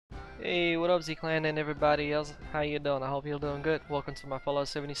Hey, what up Z-Clan and everybody else? How you doing? I hope you're doing good. Welcome to my Fallout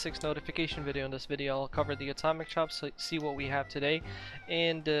 76 notification video. In this video I'll cover the atomic shop, so see what we have today,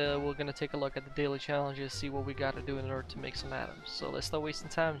 and we're gonna take a look at the daily challenges, see what we gotta do in order to make some atoms. So let's start wasting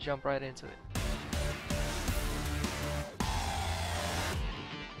time, jump right into it.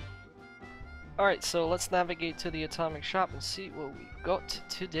 Alright, so let's navigate to the atomic shop and see what we got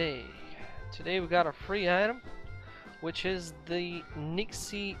today. Today we got a free item, which is the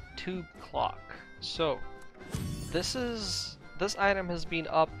Nixie tube clock. So this item has been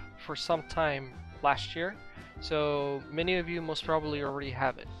up for some time last year, so many of you most probably already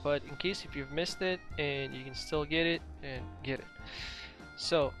have it, but in case if you've missed it and you can still get it, and get it.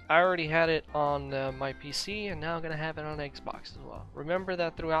 So I already had it on my PC, and now I'm gonna have it on Xbox as well. Remember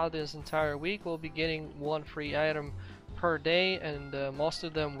that throughout this entire week we'll be getting one free item per day, and most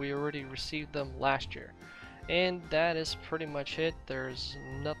of them we already received them last year. And that is pretty much it. There's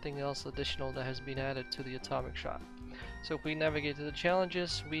nothing else additional that has been added to the atomic shop. So if we navigate to the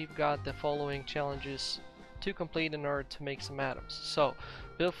challenges, we've got the following challenges to complete in order to make some atoms. So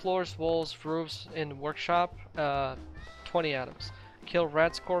build floors, walls, roofs in workshop, 20 atoms. Kill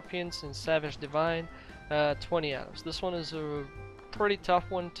rat scorpions in savage divine, 20 atoms. This one is a pretty tough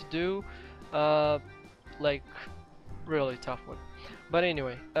one to do, like really tough one. But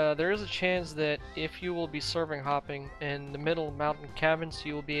anyway, there is a chance that if you will be serving hopping in the middle mountain cabins,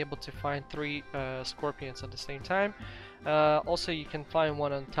 you will be able to find 3 scorpions at the same time. Also, you can find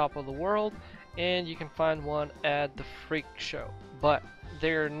one on top of the world, and you can find one at the freak show. But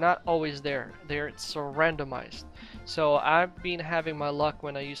they're not always there. It's so randomized. So I've been having my luck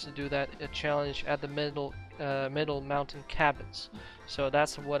when I used to do that challenge at the middle mountain cabins. So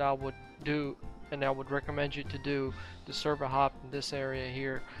that's what I would do, and I would recommend you to do the server hop in this area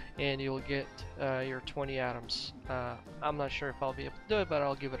here, and you'll get your 20 atoms. I'm not sure if I'll be able to do it, but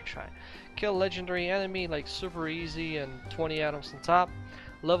I'll give it a try. Kill legendary enemy, like super easy, and 20 atoms on top.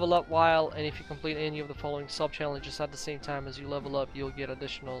 Level up while, and if you complete any of the following sub challenges at the same time as you level up, you'll get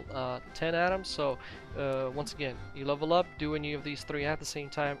additional 10 atoms. So once again, you level up, do any of these 3 at the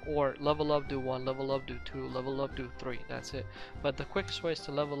same time, or level up, do 1, level up, do 2, level up, do 3. That's it. But the quickest way is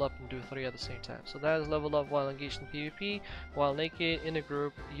to level up and do 3 at the same time. So that is level up while engaged in PvP, while naked, in a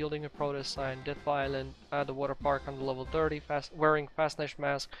group, yielding a protest sign, Death Island, at the water park on the level 30, wearing fastness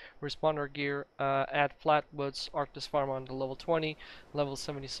mask, responder gear, at Flatwoods Arctis Farm on the level 20, level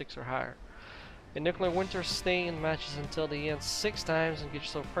 76 or higher. In nuclear winter, stay in matches until the end 6 times and get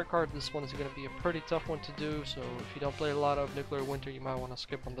yourself a perk card. This one is going to be a pretty tough one to do, so if you don't play a lot of nuclear winter, you might want to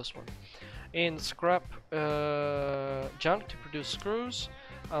skip on this one. And scrap junk to produce screws.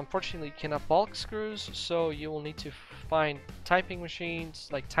 Unfortunately, you cannot bulk screws, so you will need to find typing machines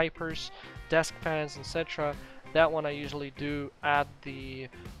like typers, desk fans, etc. That one I usually do at the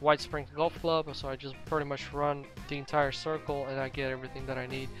White Springs Golf Club, so I just pretty much run the entire circle and I get everything that I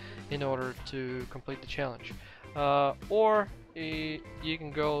need in order to complete the challenge. Or you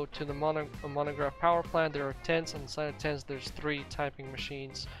can go to the monograph power plant. There are tents, and inside of tents there's 3 typing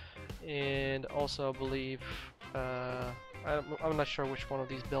machines, and also I believe I'm not sure which one of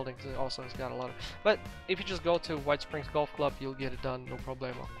these buildings also has got a lot of, but if you just go to White Springs Golf Club, you'll get it done, no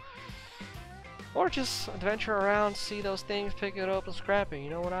problemo. Or just adventure around, see those things, pick it up and scrap it, you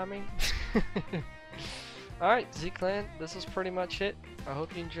know what I mean? Alright, Z-Clan, this is pretty much it. I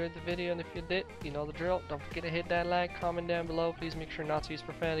hope you enjoyed the video, and if you did, you know the drill. Don't forget to hit that like, comment down below. Please make sure not to use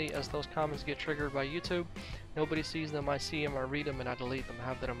profanity, as those comments get triggered by YouTube. Nobody sees them, I see them, I read them, and I delete them. I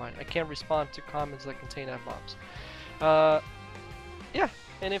have that in mind. I can't respond to comments that contain F-bombs. Yeah,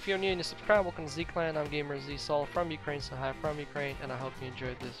 and if you're new and you subscribe, welcome to Z-Clan. I'm Gamer Z Sol from Ukraine, so hi from Ukraine, and I hope you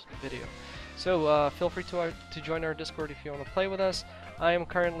enjoyed this video. So feel free to join our Discord if you want to play with us. I am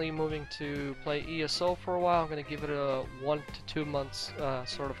currently moving to play ESO for a while. I'm going to give it a 1 to 2 months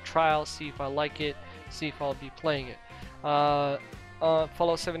sort of trial, see if I like it, see if I'll be playing it.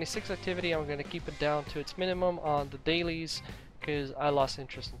 Fallout 76 activity, I'm going to keep it down to its minimum on the dailies, because I lost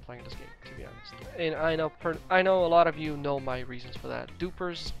interest in playing this game, to be honest. And I know a lot of you know my reasons for that.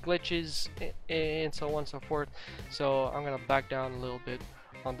 Dupers, glitches, and so on and so forth. So I'm going to back down a little bit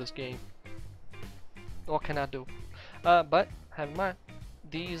on this game. What can I do? But have in mind,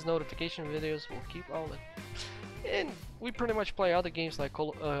 these notification videos will keep rolling. And we pretty much play other games like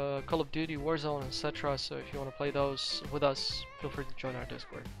Call of Duty, Warzone, etc. So if you want to play those with us, feel free to join our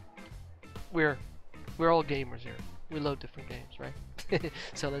Discord. We're all gamers here. We love different games, right?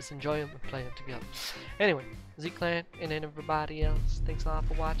 So let's enjoy them and play them together. Anyway, Z-Clan and then everybody else, thanks a lot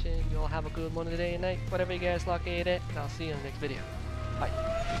for watching. You all have a good Monday day and night, whatever you guys like at, and I'll see you in the next video. Bye.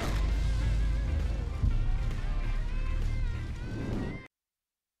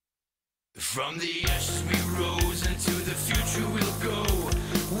 From the ashes we rose, into the future we'll go.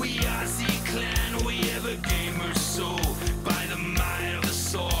 We are Z Clan, we have a gamer's soul. By the might of the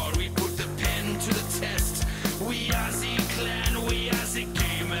sword, we put the pen to the test. We are Z Clan, we are Z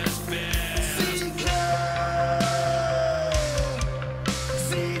Gamers best. Z Clan,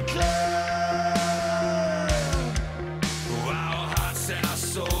 Z Clan. Our hearts and our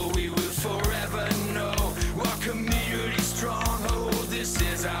soul, we will forever know. Our community stronghold, this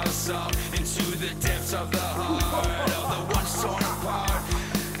is our song.